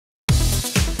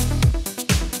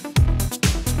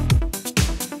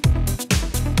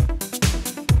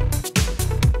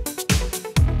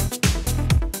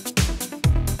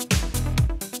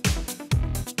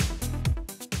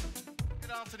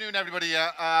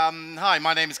everybody. Hi,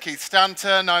 my name is Keith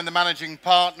Stanton. I'm the managing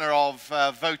partner of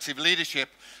Votive Leadership,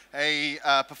 a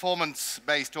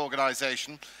performance-based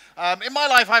organization. In my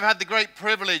life, I've had the great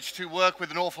privilege to work with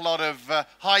an awful lot of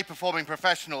high-performing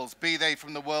professionals, be they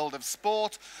from the world of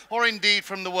sport or indeed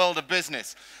from the world of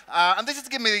business. And this has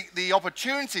given me the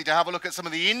opportunity to have a look at some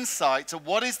of the insights of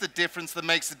what is the difference that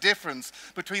makes the difference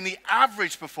between the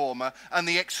average performer and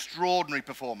the extraordinary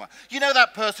performer. You know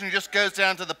that person who just goes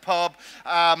down to the pub,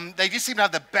 they just seem to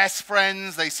have the best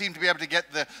friends, they seem to be able to get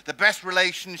the best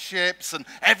relationships and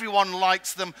everyone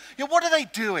likes them. You know, what are they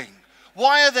doing?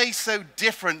 Why are they so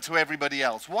different to everybody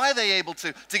else? Why are they able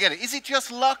to get it? Is it just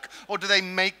luck, or do they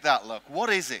make that luck? What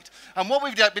is it? And what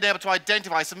we've been able to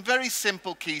identify some very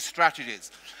simple key strategies.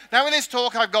 Now in this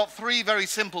talk, I've got three very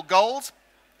simple goals.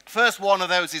 First one of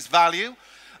those is value.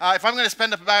 If I'm going to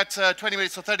spend up about 20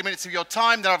 minutes or 30 minutes of your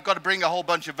time, then I've got to bring a whole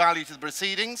bunch of value to the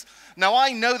proceedings. Now,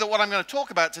 I know that what I'm going to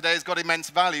talk about today has got immense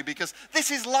value because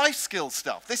this is life skill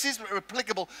stuff. This is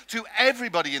applicable to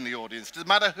everybody in the audience, doesn't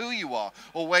matter who you are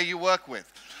or where you work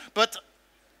with. But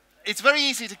it's very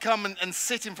easy to come and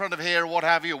sit in front of here or what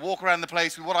have you, or walk around the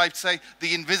place with what I'd say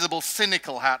the invisible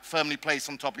cynical hat firmly placed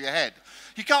on top of your head.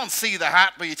 You can't see the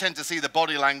hat, but you tend to see the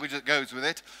body language that goes with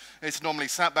it. It's normally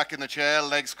sat back in the chair,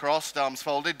 legs crossed, arms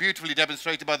folded, beautifully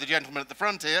demonstrated by the gentleman at the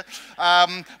front here.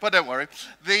 But don't worry.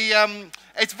 Let me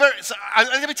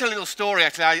tell you a little story,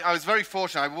 actually. I was very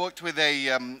fortunate. I worked with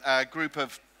a group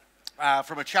of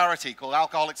from a charity called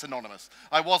Alcoholics Anonymous.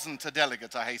 I wasn't a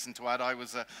delegate, I hasten to add. I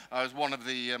was one of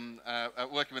the,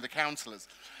 working with the counsellors.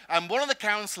 And one of the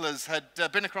counsellors had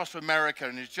been across to America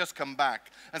and had just come back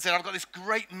and said, I've got this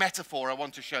great metaphor I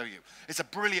want to show you. It's a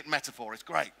brilliant metaphor, it's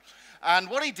great.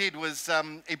 And what he did was,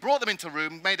 he brought them into a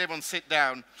room, made everyone sit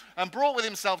down, and brought with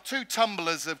himself 2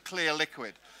 tumblers of clear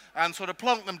liquid, and sort of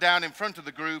plonked them down in front of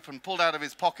the group and pulled out of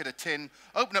his pocket a tin,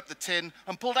 opened up the tin,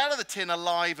 and pulled out of the tin a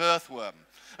live earthworm.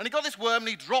 And he got this worm and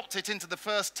he dropped it into the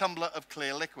first tumbler of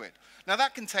clear liquid. Now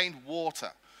that contained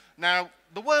water. Now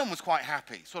the worm was quite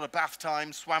happy, sort of bath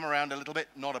time, swam around a little bit,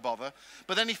 not a bother.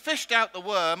 But then he fished out the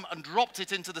worm and dropped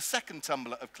it into the second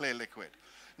tumbler of clear liquid.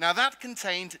 Now that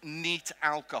contained neat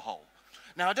alcohol.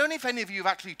 Now I don't know if any of you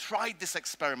have actually tried this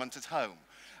experiment at home.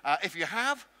 If you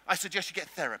have, I suggest you get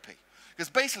therapy. Because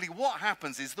basically what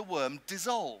happens is the worm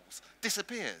dissolves,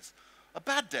 disappears. A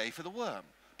bad day for the worm.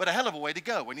 But a hell of a way to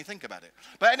go when you think about it.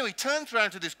 But anyway, he turns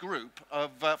around to this group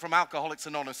from Alcoholics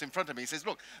Anonymous in front of me. He says,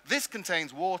 look, this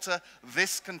contains water,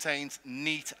 this contains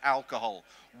neat alcohol.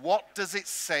 What does it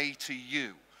say to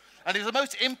you? And it was the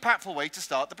most impactful way to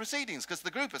start the proceedings, because the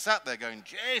group are sat there going,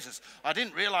 Jesus, I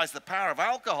didn't realize the power of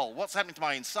alcohol. What's happening to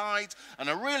my insides? And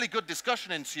a really good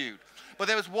discussion ensued. But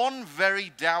there was one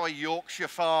very dour Yorkshire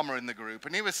farmer in the group,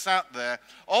 and he was sat there,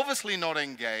 obviously not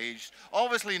engaged,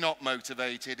 obviously not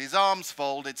motivated, his arms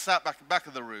folded, sat back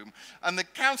of the room. And the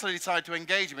counsellor decided to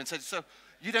engage him and said, so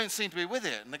you don't seem to be with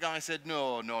it? And the guy said,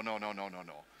 no.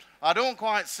 I don't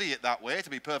quite see it that way, to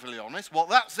be perfectly honest. What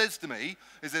that says to me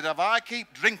is that if I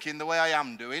keep drinking the way I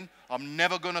am doing, I'm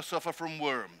never going to suffer from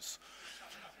worms.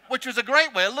 Which was a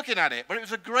great way of looking at it, but it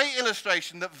was a great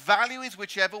illustration that value is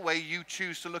whichever way you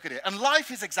choose to look at it. And life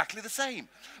is exactly the same.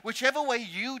 Whichever way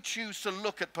you choose to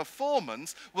look at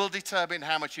performance will determine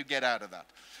how much you get out of that.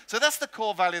 So that's the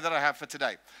core value that I have for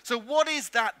today. So what is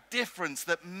that difference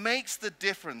that makes the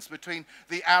difference between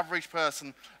the average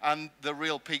person and the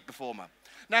real peak performer?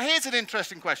 Now here's an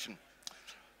interesting question.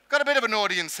 Got a bit of an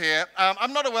audience here.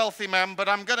 I'm not a wealthy man, but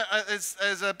I'm gonna.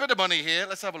 There's a bit of money here.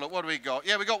 Let's have a look. What do we got?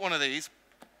 Yeah, we got one of these.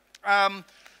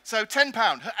 So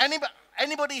 £10.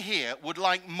 Anybody here would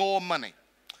like more money?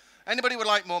 Anybody would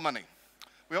like more money?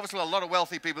 We obviously have a lot of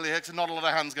wealthy people here, so not a lot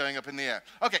of hands going up in the air.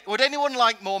 Okay, would anyone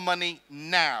like more money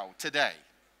now, today?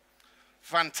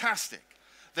 Fantastic.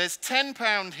 There's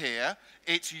 £10 here.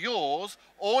 It's yours.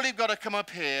 All you've got to come up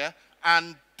here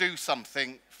and do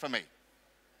something for me.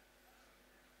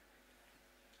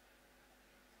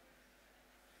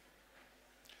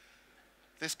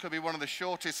 This could be one of the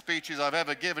shortest speeches I've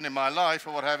ever given in my life,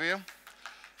 or what have you.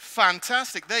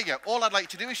 Fantastic. There you go. All I'd like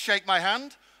to do is shake my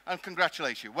hand and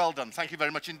congratulate you. Well done. Thank you very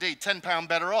much indeed. £10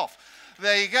 better off.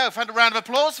 There you go. Find a round of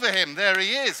applause for him. There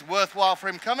he is. Worthwhile for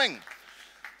him coming.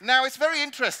 Now, it's very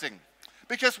interesting,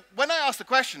 because when I asked the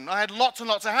question, I had lots and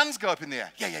lots of hands go up in the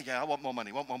air. Yeah, I want more money,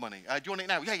 Do you want it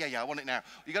now? Yeah, I want it now.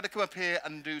 You got to come up here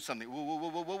and do something.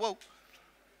 Whoa.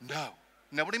 No.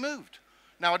 Nobody moved.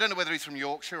 Now, I don't know whether he's from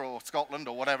Yorkshire or Scotland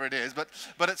or whatever it is, but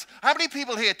it's, how many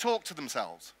people here talk to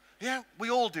themselves? Yeah,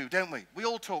 we all do, don't we? We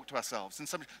all talk to ourselves. And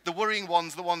the worrying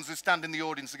ones, the ones who stand in the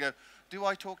audience and go, do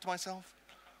I talk to myself?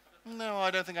 No, I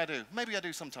don't think I do. Maybe I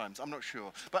do sometimes, I'm not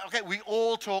sure. But okay, we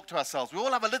all talk to ourselves. We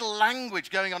all have a little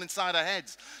language going on inside our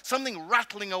heads, something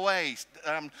rattling away.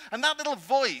 And that little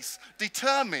voice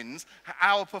determines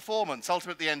our performance,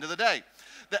 ultimately at the end of the day.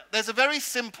 There's a very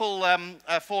simple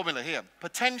formula here.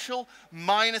 Potential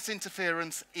minus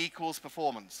interference equals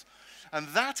performance. And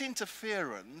that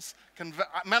interference can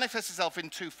manifest itself in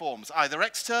two forms, either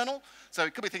external, so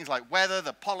it could be things like weather,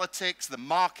 the politics, the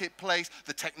marketplace,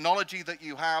 the technology that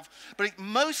you have, but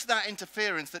most of that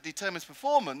interference that determines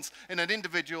performance in an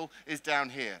individual is down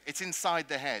here. It's inside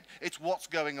the head. It's what's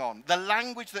going on, the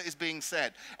language that is being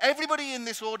said. Everybody in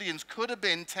this audience could have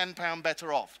been £10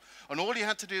 better off, and all you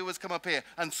had to do was come up here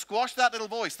and squash that little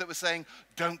voice that was saying,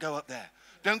 don't go up there.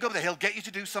 Don't go up there. He'll get you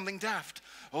to do something daft.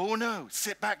 Oh no,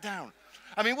 sit back down.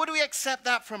 I mean, would we accept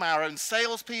that from our own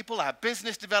salespeople, our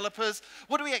business developers?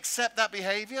 Would we accept that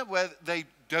behavior where they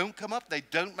don't come up, they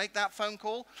don't make that phone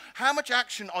call? How much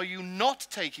action are you not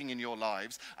taking in your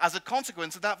lives as a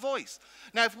consequence of that voice?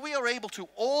 Now, if we are able to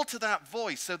alter that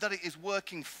voice so that it is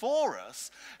working for us,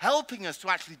 helping us to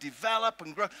actually develop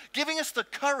and grow, giving us the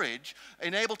courage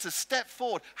and able to step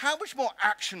forward, how much more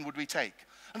action would we take?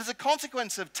 And as a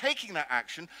consequence of taking that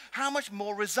action, how much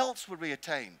more results would we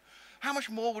attain? How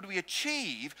much more would we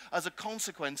achieve as a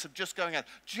consequence of just going out,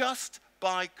 just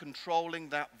by controlling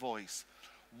that voice?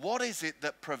 What is it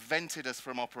that prevented us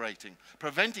from operating,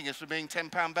 preventing us from being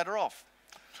 £10 better off?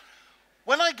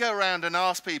 When I go around and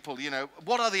ask people, you know,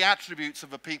 what are the attributes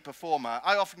of a peak performer,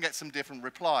 I often get some different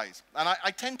replies. And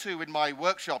I tend to, in my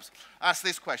workshops, ask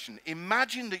this question.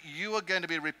 Imagine that you are going to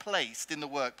be replaced in the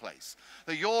workplace,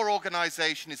 that your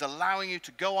organization is allowing you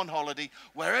to go on holiday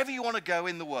wherever you want to go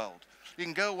in the world. You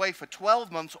can go away for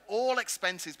 12 months, all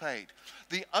expenses paid.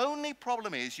 The only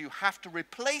problem is you have to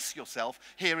replace yourself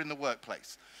here in the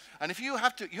workplace. And if you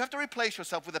have to replace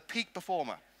yourself with a peak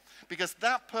performer, because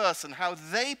that person, how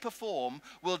they perform,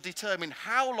 will determine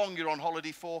how long you're on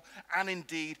holiday for, and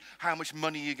indeed how much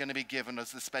money you're going to be given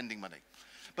as the spending money.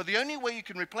 But the only way you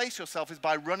can replace yourself is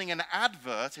by running an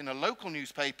advert in a local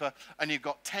newspaper, and you've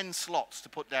got 10 slots to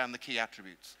put down the key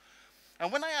attributes.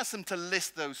 And when I ask them to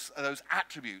list those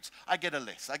attributes, I get a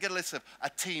list. I get a list of a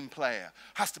team player,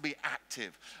 has to be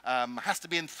active, has to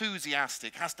be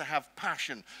enthusiastic, has to have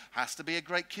passion, has to be a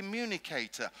great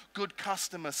communicator, good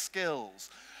customer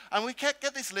skills. And we get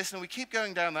this list, and we keep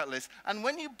going down that list. And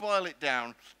when you boil it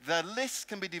down, the list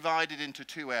can be divided into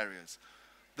two areas.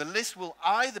 The list will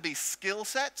either be skill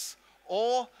sets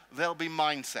or they'll be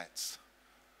mindsets.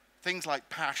 Things like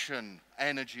passion,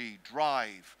 energy,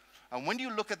 drive. And when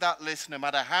you look at that list, no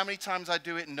matter how many times I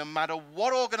do it, no matter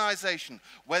what organization,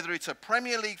 whether it's a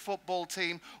Premier League football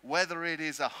team, whether it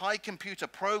is a high computer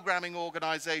programming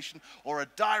organization or a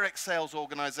direct sales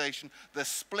organization, the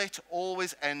split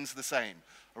always ends the same.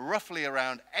 Roughly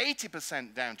around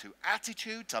 80% down to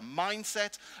attitude, to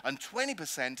mindset, and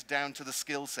 20% down to the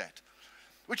skill set.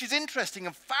 Which is interesting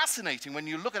and fascinating when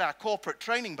you look at our corporate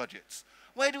training budgets.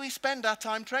 Where do we spend our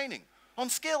time training? On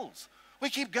skills. We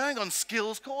keep going on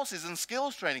skills courses and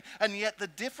skills training, and yet the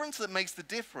difference that makes the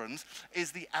difference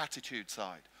is the attitude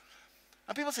side.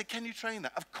 And people say, can you train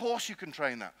that? Of course you can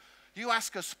train that. You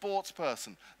ask a sports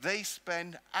person, they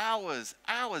spend hours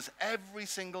every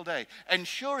single day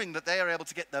ensuring that they are able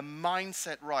to get the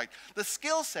mindset right. The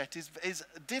skill set is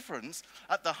difference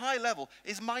at the high level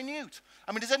is minute.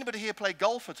 I mean, does anybody here play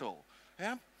golf at all?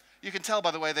 Yeah? You can tell by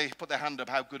the way they put their hand up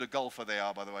how good a golfer they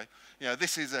are, by the way. You know,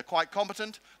 this is quite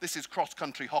competent. This is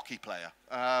cross-country hockey player.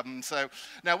 So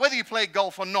now, whether you play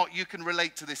golf or not, you can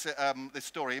relate to this, this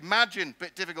story. Imagine, a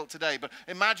bit difficult today, but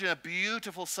imagine a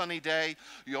beautiful sunny day.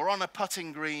 You're on a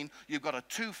putting green. You've got a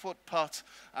 2-foot putt,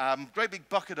 great big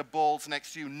bucket of balls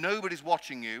next to you. Nobody's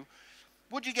watching you.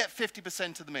 Would you get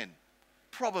 50% of them in?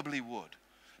 Probably would.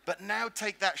 But now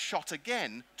take that shot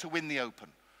again to win the Open.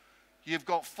 You've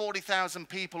got 40,000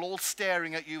 people all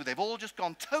staring at you. They've all just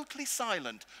gone totally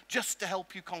silent just to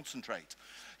help you concentrate.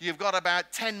 You've got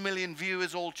about 10 million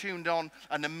viewers all tuned on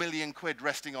and £1 million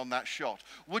resting on that shot.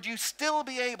 Would you still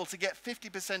be able to get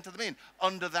 50% of them in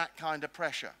under that kind of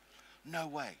pressure? No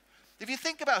way. If you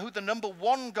think about who the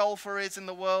 #1 golfer is in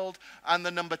the world and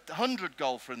the #100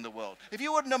 golfer in the world, if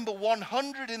you were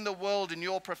 #100 in the world in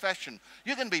your profession,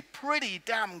 you're going to be pretty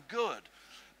damn good.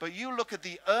 But you look at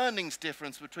the earnings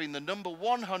difference between the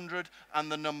 #100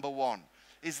 and the #1.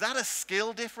 Is that a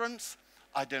skill difference?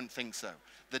 I don't think so.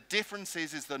 The difference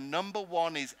is the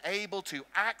 #1 is able to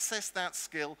access that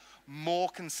skill more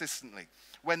consistently.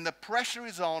 When the pressure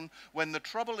is on, when the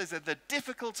trouble is there, the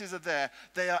difficulties are there,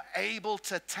 they are able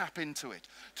to tap into it,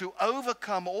 to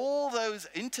overcome all those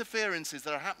interferences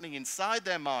that are happening inside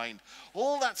their mind,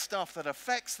 all that stuff that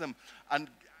affects them,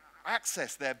 and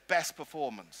access their best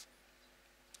performance.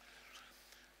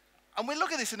 And we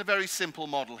look at this in a very simple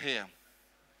model here,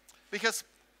 because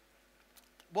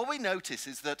what we notice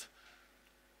is that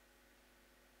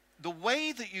the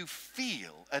way that you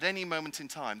feel at any moment in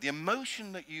time, the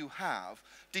emotion that you have,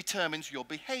 determines your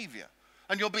behavior.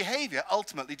 And your behavior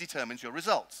ultimately determines your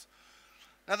results.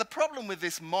 Now, the problem with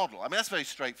this model, I mean, that's very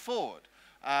straightforward.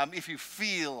 If you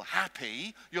feel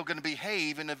happy, you're going to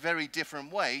behave in a very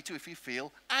different way to if you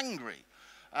feel angry.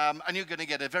 And you're going to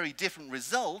get a very different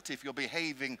result if you're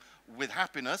behaving with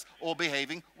happiness or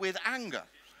behaving with anger.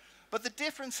 But the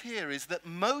difference here is that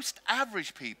most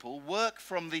average people work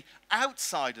from the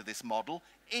outside of this model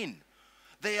in.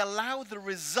 They allow the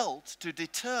result to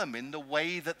determine the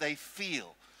way that they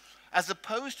feel, as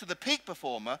opposed to the peak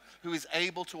performer who is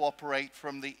able to operate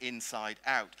from the inside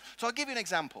out. So I'll give you an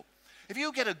example. If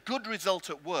you get a good result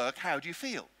at work, how do you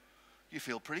feel? You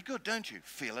feel pretty good, don't you?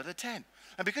 Feel at a 10.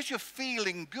 And because you're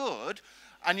feeling good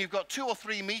and you've got 2 or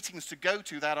 3 meetings to go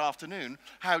to that afternoon,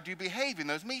 how do you behave in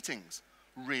those meetings?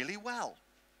 Really well.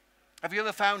 Have you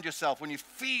ever found yourself when you're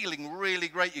feeling really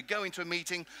great, you go into a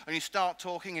meeting and you start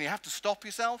talking and you have to stop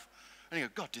yourself and you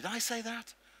go, God, did I say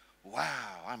that?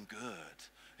 Wow, I'm good.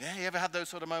 Yeah, you ever had those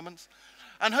sort of moments?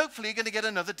 And hopefully you're going to get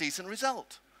another decent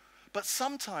result. But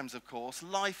sometimes, of course,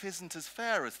 life isn't as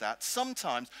fair as that.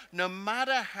 Sometimes, no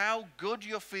matter how good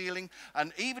you're feeling,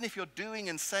 and even if you're doing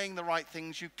and saying the right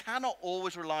things, you cannot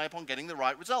always rely upon getting the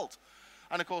right result.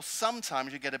 And of course,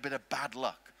 sometimes you get a bit of bad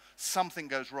luck. Something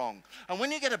goes wrong. And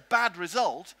when you get a bad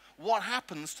result, what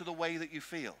happens to the way that you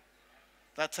feel?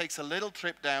 That takes a little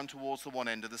trip down towards the one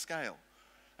end of the scale.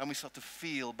 And we start to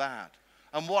feel bad.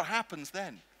 And what happens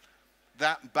then?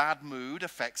 That bad mood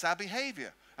affects our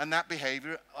behavior. And that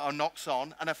behavior knocks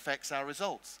on and affects our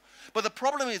results. But the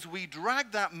problem is we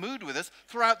drag that mood with us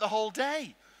throughout the whole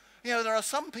day. You know, there are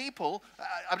some people,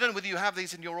 I don't know whether you have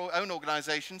these in your own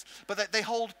organizations, but they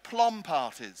hold plum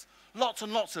parties. Lots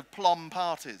and lots of plum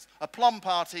parties. A plum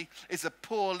party is a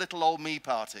poor little old me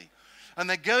party. And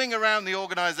they're going around the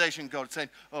organization, God, saying,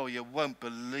 oh, you won't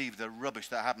believe the rubbish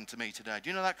that happened to me today. Do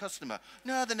you know that customer?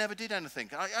 No, they never did anything.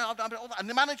 And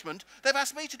the management, they've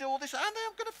asked me to do all this, and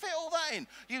I'm going to fit all that in.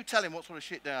 You tell him what sort of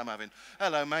shit day I'm having.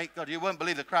 Hello, mate. God, you won't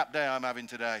believe the crap day I'm having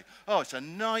today. Oh, it's a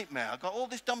nightmare. I've got all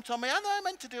this dumped on me, and I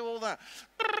meant to do all that.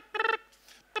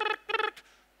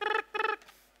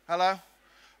 Hello?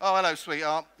 Oh, hello,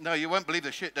 sweetheart. No, you won't believe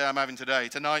the shit day I'm having today.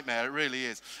 It's a nightmare, it really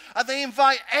is. And they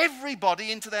invite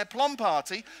everybody into their plum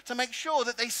party to make sure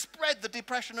that they spread the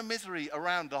depression and misery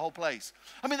around the whole place.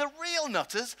 I mean, the real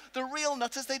nutters,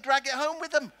 they drag it home with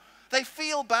them. They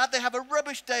feel bad, they have a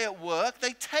rubbish day at work,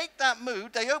 they take that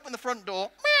mood, they open the front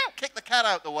door, meow, kick the cat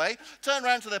out the way, turn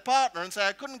around to their partner and say,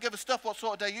 I couldn't give a stuff what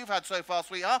sort of day you've had so far,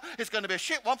 sweetheart. It's going to be a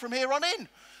shit one from here on in.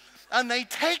 And they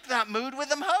take that mood with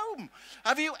them home.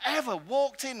 Have you ever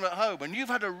walked in at home and you've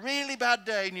had a really bad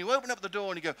day and you open up the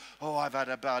door and you go, oh, I've had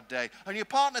a bad day. And your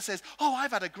partner says, oh,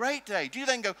 I've had a great day. Do you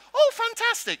then go, oh,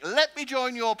 fantastic, let me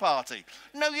join your party?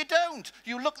 No, you don't.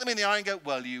 You look them in the eye and go,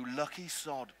 well, you lucky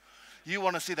sod. You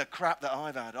want to see the crap that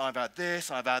I've had. I've had this,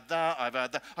 I've had that, I've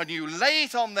had that. And you lay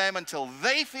it on them until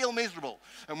they feel miserable.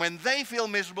 And when they feel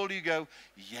miserable, you go,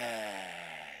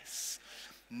 yes.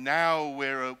 Now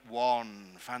we're at one.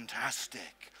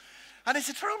 Fantastic. And it's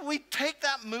a trouble. We take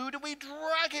that mood and we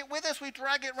drag it with us. We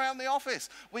drag it around the office.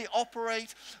 We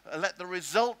operate, let the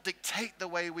result dictate the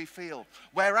way we feel.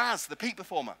 Whereas the peak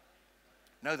performer,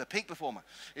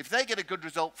 if they get a good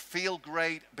result, feel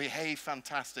great, behave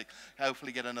fantastic,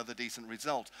 hopefully get another decent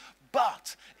result.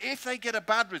 But if they get a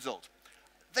bad result,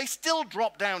 they still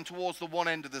drop down towards the one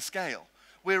end of the scale.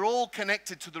 We're all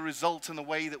connected to the result and the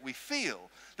way that we feel.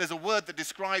 There's a word that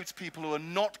describes people who are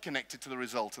not connected to the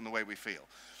result and the way we feel.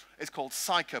 It's called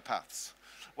psychopaths.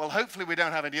 Well, hopefully we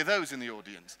don't have any of those in the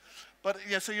audience. But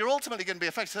yeah, so you're ultimately going to be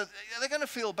affected. So they're going to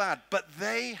feel bad, but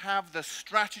they have the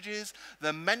strategies,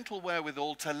 the mental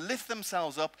wherewithal to lift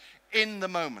themselves up in the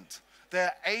moment.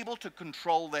 They're able to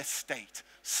control their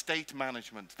state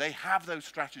management. They have those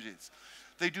strategies.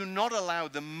 They do not allow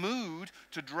the mood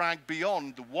to drag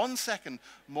beyond 1 second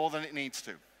more than it needs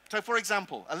to. So for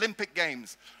example, Olympic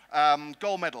Games,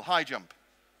 gold medal, high jump.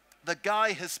 The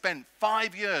guy has spent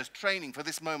 5 years training for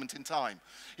this moment in time.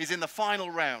 He's in the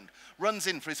final round, runs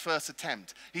in for his first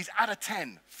attempt. He's at a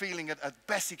 10, feeling it as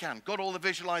best he can. Got all the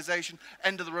visualization,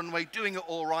 end of the runway, doing it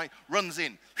all right, runs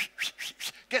in.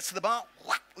 Gets to the bar,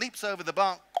 leaps over the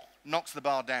bar, knocks the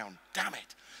bar down. Damn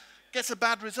it. Gets a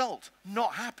bad result,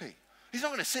 not happy. He's not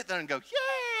going to sit there and go,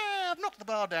 yeah, I've knocked the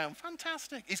bar down,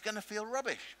 fantastic. He's going to feel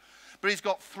rubbish. But he's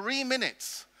got 3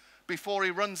 minutes before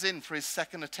he runs in for his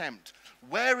second attempt,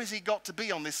 Where has he got to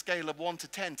be on this scale of 1 to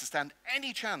 10 to stand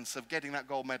any chance of getting that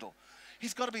gold medal?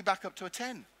 He's got to be back up to a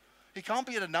 10. He can't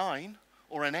be at a 9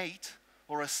 or an 8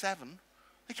 or a 7.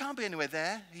 He can't be anywhere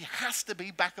there. He has to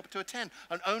be back up to a 10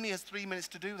 and only has 3 minutes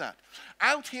to do that.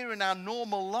 Out here in our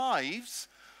normal lives,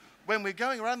 when we're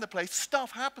going around the place,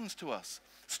 stuff happens to us.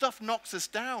 Stuff knocks us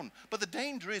down. But the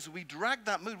danger is we drag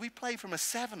that mood. We play from a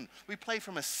 7. We play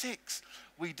from a 6.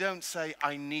 We don't say,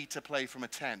 I need to play from a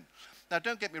 10. Now,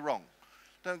 don't get me wrong.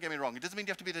 Don't get me wrong. It doesn't mean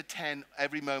you have to be at a 10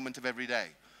 every moment of every day.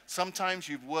 Sometimes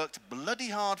you've worked bloody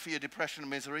hard for your depression and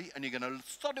misery, and you're going to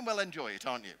sodden well enjoy it,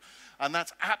 aren't you? And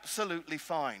that's absolutely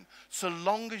fine, so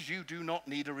long as you do not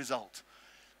need a result.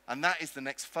 And that is the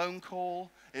next phone call.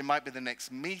 It might be the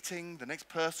next meeting, the next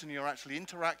person you're actually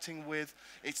interacting with.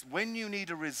 It's when you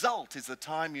need a result is the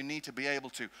time you need to be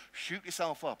able to shoot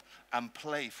yourself up and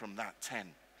play from that 10.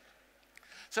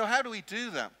 So how do we do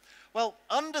that? Well,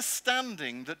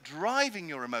 understanding that driving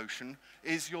your emotion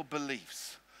is your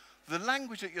beliefs. The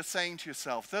language that you're saying to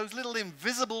yourself, those little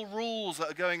invisible rules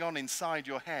that are going on inside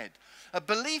your head. A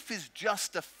belief is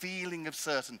just a feeling of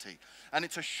certainty, and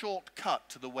it's a shortcut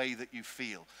to the way that you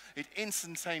feel. It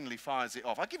instantaneously fires it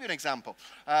off. I'll give you an example.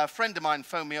 A friend of mine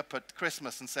phoned me up at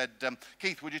Christmas and said,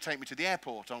 Keith, would you take me to the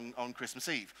airport on Christmas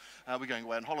Eve? We're going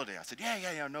away on holiday. I said,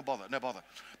 yeah, no bother, no bother.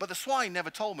 But the swine never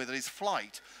told me that his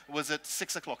flight was at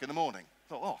 6 o'clock in the morning.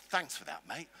 I thought, oh, thanks for that,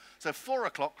 mate. So 4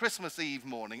 o'clock, Christmas Eve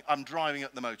morning, I'm driving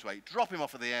up the motorway, drop him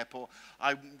off at the airport,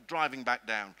 I'm driving back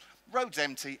down. Road's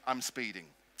empty, I'm speeding.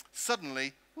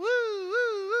 Suddenly, woo,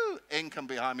 woo, woo, income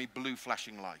behind me, blue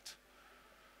flashing light.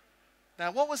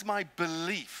 Now, what was my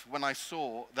belief when I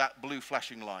saw that blue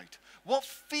flashing light? What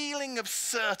feeling of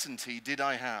certainty did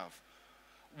I have?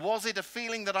 Was it a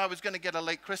feeling that I was going to get a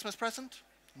late Christmas present?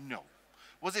 No.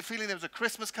 Was it a feeling there was a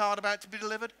Christmas card about to be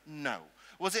delivered? No.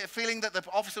 Was it a feeling that the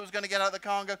officer was going to get out of the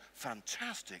car and go,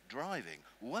 fantastic driving,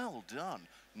 well done?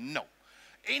 No.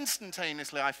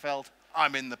 Instantaneously, I felt,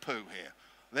 I'm in the poo here.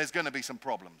 There's going to be some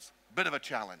problems. Bit of a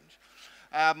challenge.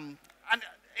 And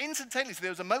instantaneously,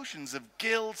 there was emotions of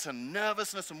guilt and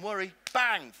nervousness and worry,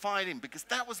 bang, fired in, because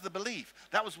that was the belief.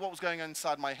 That was what was going on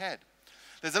inside my head.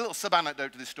 There's a little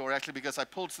sub-anecdote to this story, actually, because I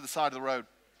pulled to the side of the road,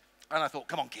 and I thought,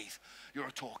 come on, Keith, you're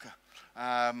a talker.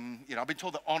 You know, I've been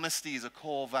told that honesty is a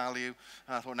core value.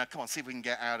 And I thought, now, come on, see if we can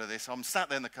get out of this. So I'm sat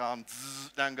there in the car, and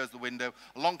zzz, down goes the window.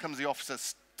 Along comes the officer,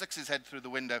 sticks his head through the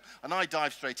window, and I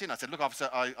dive straight in. I said, look, officer,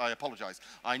 I apologize.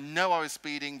 I know I was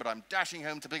speeding, but I'm dashing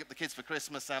home to pick up the kids for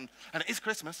Christmas, and it is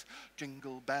Christmas.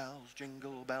 Jingle bells,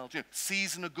 jingle bells. You know,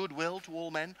 season of goodwill to all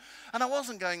men. And I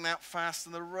wasn't going that fast,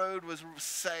 and the road was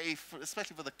safe,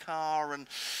 especially for the car, and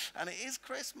it is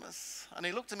Christmas. And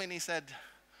he looked at me and he said,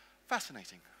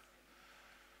 fascinating.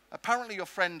 Apparently your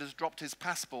friend has dropped his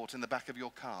passport in the back of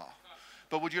your car.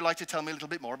 But would you like to tell me a little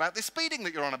bit more about this speeding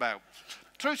that you're on about?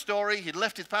 True story, he'd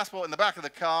left his passport in the back of the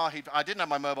car. I didn't have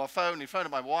my mobile phone. He phoned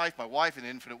up my wife. My wife, in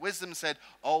infinite wisdom, said,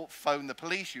 oh, phone the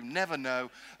police. You never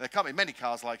know. There can't be many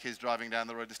cars like his driving down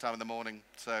the road this time in the morning.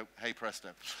 So, hey presto.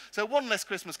 So one less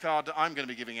Christmas card that I'm going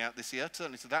to be giving out this year,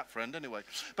 certainly to that friend anyway.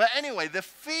 But anyway, the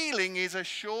feeling is a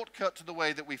shortcut to the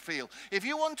way that we feel. If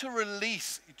you want to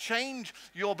change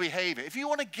your behavior, if you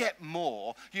want to get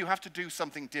more, you have to do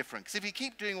something different. Because if you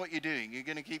keep doing what you're doing, you're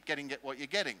going to keep getting what you're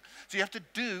getting. So you have to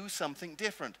do something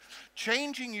different.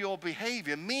 Changing your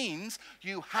behavior means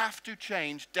you have to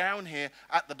change down here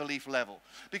at the belief level,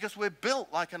 because we're built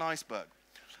like an iceberg.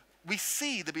 We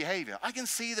see the behavior. I can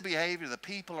see the behavior of the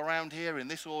people around here in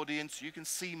this audience. You can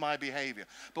see my behavior.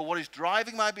 But what is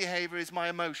driving my behavior is my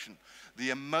emotion.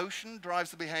 The emotion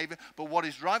drives the behavior, but what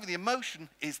is driving the emotion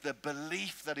is the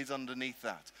belief that is underneath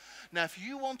that. Now, if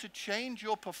you want to change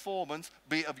your performance,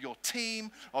 be it of your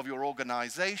team, of your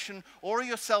organization, or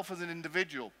yourself as an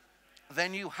individual,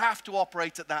 then you have to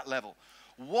operate at that level.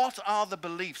 What are the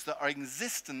beliefs that are in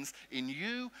existence in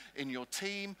you, in your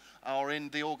team, or in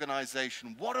the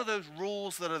organization? What are those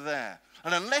rules that are there?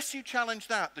 And unless you challenge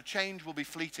that, the change will be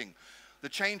fleeting. The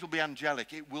change will be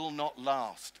angelic. It will not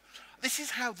last. This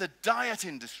is how the diet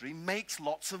industry makes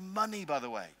lots of money, by the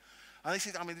way. And this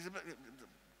is, I mean, it's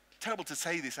terrible to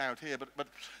say this out here,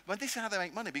 but this is how they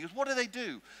make money, because what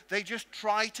do? They just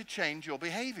try to change your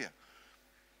behavior.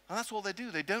 And that's all they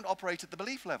do. They don't operate at the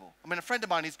belief level. I mean, a friend of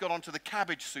mine, he's gone onto the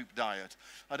cabbage soup diet.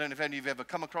 I don't know if any of you have ever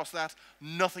come across that.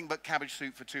 Nothing but cabbage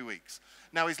soup for 2 weeks.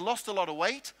 Now, he's lost a lot of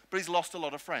weight, but he's lost a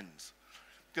lot of friends.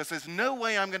 Because there's no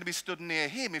way I'm going to be stood near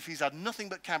him if he's had nothing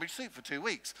but cabbage soup for 2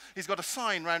 weeks. He's got a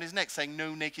sign around his neck saying,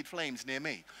 no naked flames near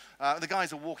me. The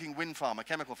guy's a walking wind farm, a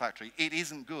chemical factory. It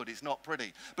isn't good, it's not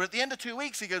pretty. But at the end of 2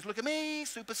 weeks, he goes, look at me,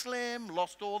 super slim,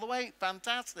 lost all the weight,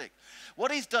 fantastic.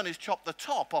 What he's done is chopped the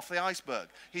top off the iceberg.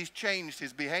 He's changed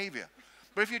his behavior.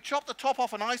 But if you chop the top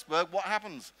off an iceberg, what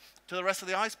happens to the rest of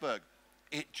the iceberg?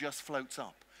 It just floats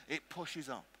up, it pushes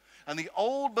up. And the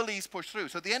old beliefs push through.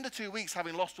 So at the end of 2 weeks,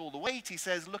 having lost all the weight, he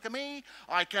says, look at me.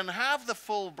 I can have the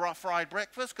full fried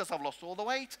breakfast because I've lost all the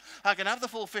weight. I can have the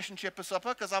full fish and chip for supper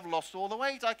because I've lost all the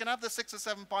weight. I can have the 6 or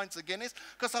 7 pints of Guinness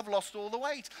because I've lost all the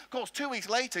weight. Of course, 2 weeks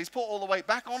later, he's put all the weight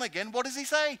back on again. What does he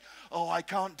say? Oh, I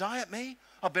can't diet me.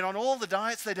 I've been on all the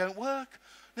diets. They don't work.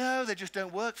 No, they just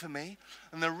don't work for me.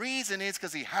 And the reason is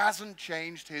because he hasn't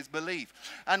changed his belief.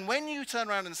 And when you turn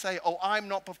around and say, oh, I'm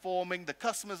not performing, the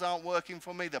customers aren't working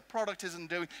for me, the product isn't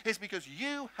doing, it's because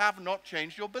you have not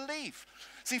changed your belief.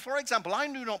 See, for example, I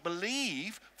do not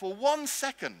believe for 1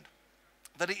 second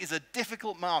that it is a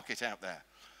difficult market out there.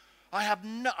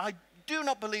 I do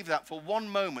not believe that for one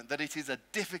moment that it is a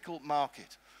difficult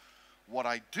market. What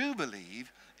I do believe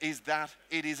is that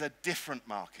it is a different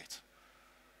market.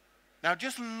 Now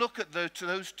just look at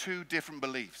those two different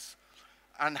beliefs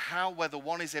and how whether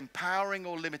one is empowering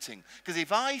or limiting. Because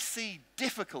if I see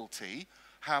difficulty,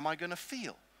 how am I going to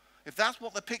feel? If that's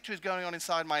what the picture is going on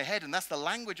inside my head and that's the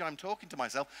language I'm talking to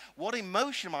myself, what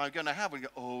emotion am I going to have? And go,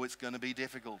 oh, it's going to be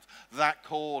difficult. That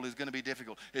call is going to be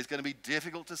difficult. It's going to be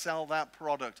difficult to sell that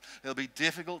product. It'll be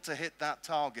difficult to hit that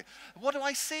target. What do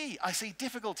I see? I see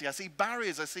difficulty. I see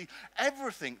barriers. I see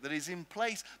everything that is in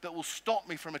place that will stop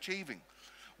me from achieving.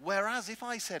 Whereas if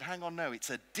I said, hang on, no, it's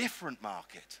a different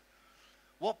market,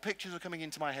 what pictures are coming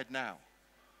into my head now?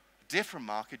 Different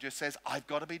market just says, I've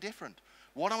got to be different.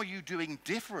 What are you doing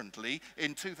differently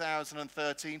in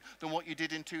 2013 than what you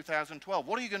did in 2012?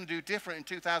 What are you going to do different in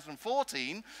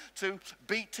 2014 to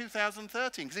beat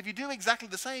 2013? Because if you do exactly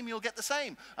the same, you'll get the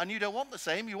same. And you don't want the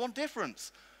same, you want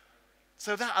difference.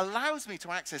 So that allows me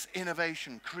to access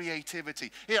innovation,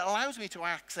 creativity. It allows me to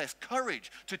access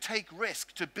courage, to take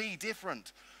risk, to be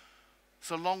different.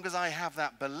 So long as I have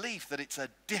that belief that it's a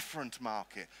different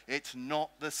market. It's not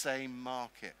the same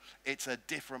market. It's a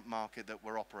different market that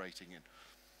we're operating in.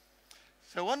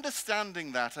 So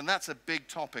understanding that, and that's a big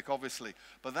topic, obviously,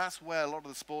 but that's where a lot of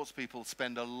the sports people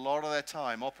spend a lot of their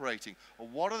time operating. Or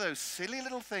what are those silly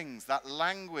little things, that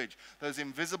language, those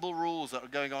invisible rules that are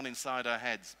going on inside our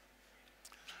heads?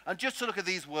 And just to look at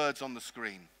these words on the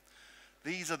screen.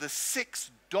 These are the 6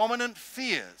 dominant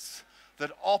fears that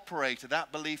operate at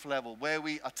that belief level where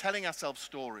we are telling ourselves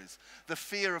stories. The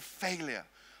fear of failure,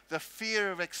 the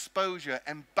fear of exposure,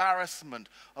 embarrassment,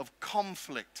 of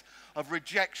conflict, of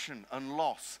rejection and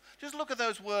loss. Just look at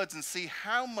those words and see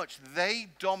how much they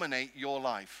dominate your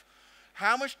life.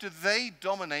 How much do they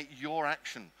dominate your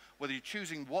action? Whether you're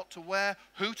choosing what to wear,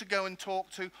 who to go and talk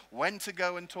to, when to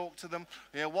go and talk to them,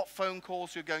 what phone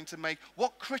calls you're going to make,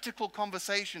 what critical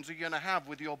conversations are you going to have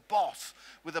with your boss,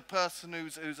 with the person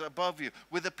who's above you,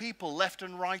 with the people left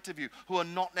and right of you who are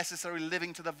not necessarily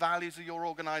living to the values of your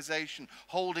organization,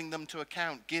 holding them to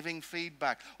account, giving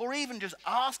feedback, or even just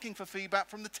asking for feedback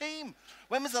from the team.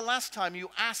 When was the last time you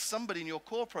asked somebody in your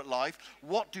corporate life,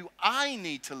 what do I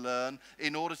need to learn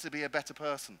in order to be a better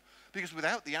person? Because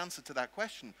without the answer to that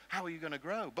question, how are you going to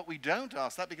grow? But we don't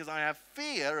ask that because I have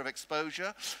fear of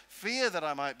exposure, fear that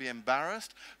I might be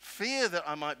embarrassed, fear that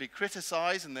I might be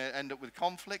criticized and they end up with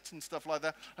conflict and stuff like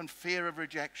that, and fear of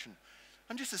rejection.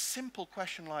 And just a simple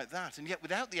question like that. And yet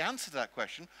without the answer to that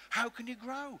question, how can you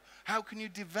grow? How can you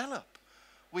develop?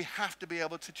 We have to be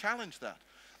able to challenge that.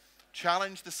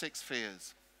 Challenge the 6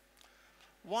 fears.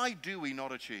 Why do we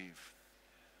not achieve?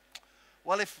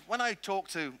 Well, when I talk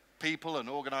to people and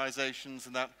organizations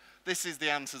and that, this is the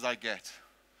answers I get.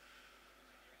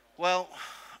 Well,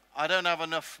 I don't have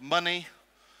enough money.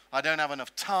 I don't have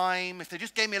enough time. If they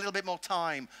just gave me a little bit more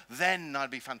time, then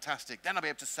I'd be fantastic. Then I'd be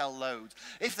able to sell loads.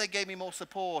 If they gave me more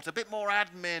support, a bit more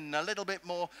admin, a little bit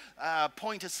more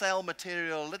point of sale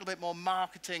material, a little bit more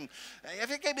marketing. If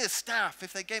they gave me the staff,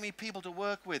 if they gave me people to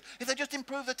work with, if they just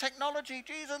improved the technology,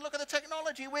 Jesus, look at the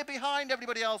technology. We're behind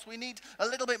everybody else. We need a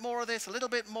little bit more of this, a little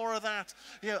bit more of that.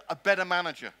 A better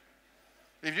manager.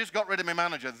 If you just got rid of my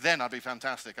manager, then I'd be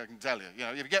fantastic, I can tell you.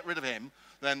 If you get rid of him,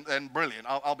 then brilliant,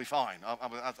 I'll be fine,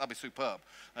 I'll be superb.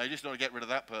 You just got to get rid of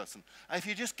that person. And if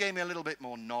you just gave me a little bit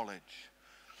more knowledge.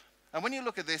 And when you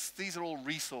look at this, these are all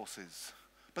resources.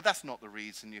 But that's not the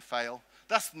reason you fail.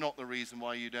 That's not the reason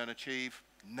why you don't achieve.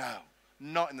 No,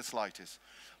 not in the slightest.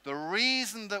 The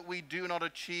reason that we do not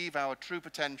achieve our true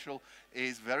potential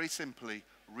is very simply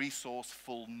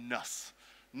resourcefulness.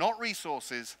 not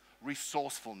resources,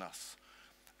 resourcefulness.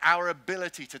 Our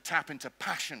ability to tap into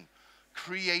passion,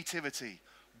 creativity,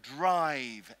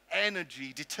 drive,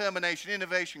 energy, determination,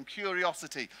 innovation,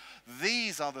 curiosity.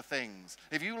 These are the things.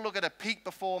 If you look at a peak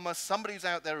performer, somebody who's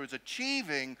out there who's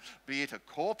achieving, be it a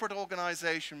corporate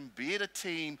organization, be it a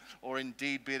team, or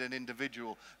indeed be it an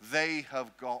individual, they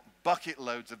have got bucket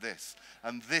loads of this.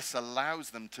 And this allows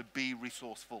them to be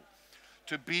resourceful,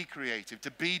 to be creative,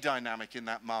 to be dynamic in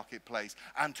that marketplace,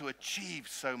 and to achieve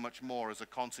so much more as a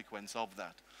consequence of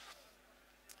that.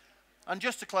 And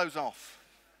just to close off,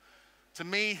 to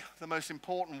me, the most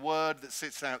important word that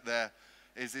sits out there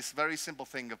is this very simple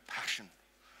thing of passion.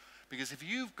 Because if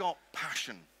you've got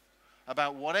passion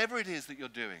about whatever it is that you're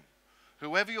doing,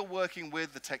 whoever you're working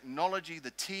with, the technology,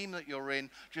 the team that you're in,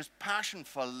 just passion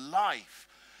for life,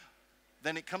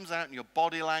 then it comes out in your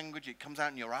body language, it comes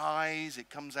out in your eyes, it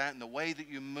comes out in the way that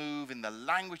you move, in the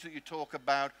language that you talk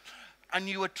about, and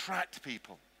you attract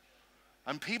people.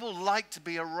 And people like to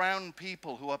be around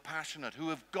people who are passionate, who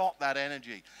have got that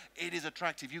energy. It is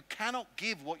attractive. You cannot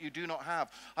give what you do not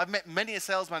have. I've met many a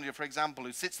sales manager, for example,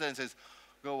 who sits there and says,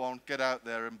 go on, get out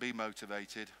there and be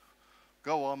motivated.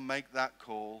 Go on, make that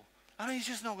call. I mean, it's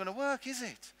just not going to work, is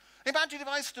it? Imagine if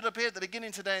I stood up here at the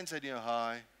beginning today and said,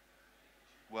 hi,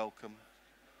 welcome.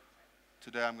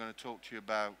 Today I'm going to talk to you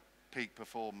about peak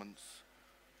performance.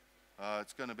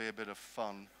 It's going to be a bit of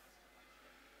fun.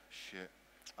 Shit.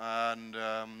 And,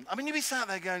 I mean, you'd be sat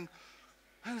there going,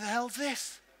 who the hell's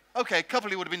this? Okay, a couple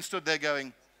of you would have been stood there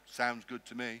going, sounds good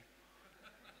to me.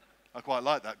 I quite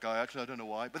like that guy, actually, I don't know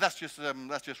why. But that's just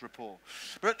rapport.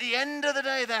 But at the end of the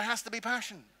day, there has to be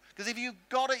passion. Because if you've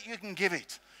got it, you can give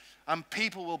it. And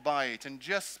people will buy it. And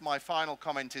just my final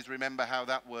comment is, remember how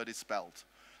that word is spelled.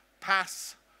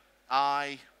 Pass,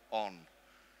 I, on.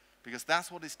 Because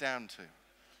that's what it's down to.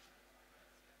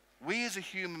 We as a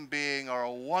human being are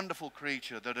a wonderful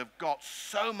creature that have got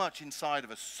so much inside of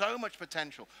us, so much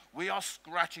potential. We are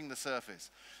scratching the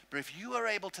surface. But if you are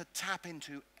able to tap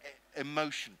into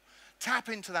emotion, tap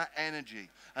into that energy,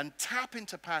 and tap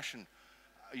into passion,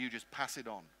 you just pass it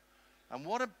on. And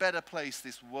what a better place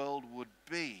this world would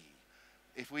be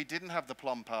if we didn't have the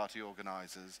plum party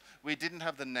organizers, we didn't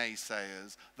have the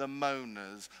naysayers, the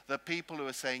moaners, the people who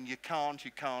are saying, you can't,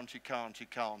 you can't, you can't, you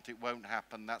can't, it won't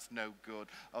happen, that's no good,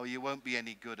 oh, you won't be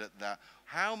any good at that.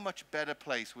 How much better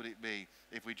place would it be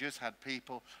if we just had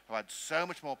people who had so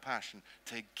much more passion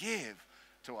to give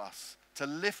to us, to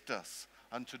lift us,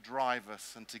 and to drive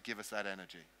us, and to give us that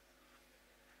energy?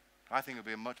 I think it would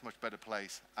be a much, much better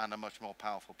place and a much more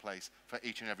powerful place for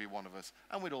each and every one of us,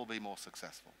 and we'd all be more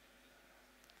successful.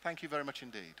 Thank you very much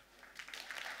indeed.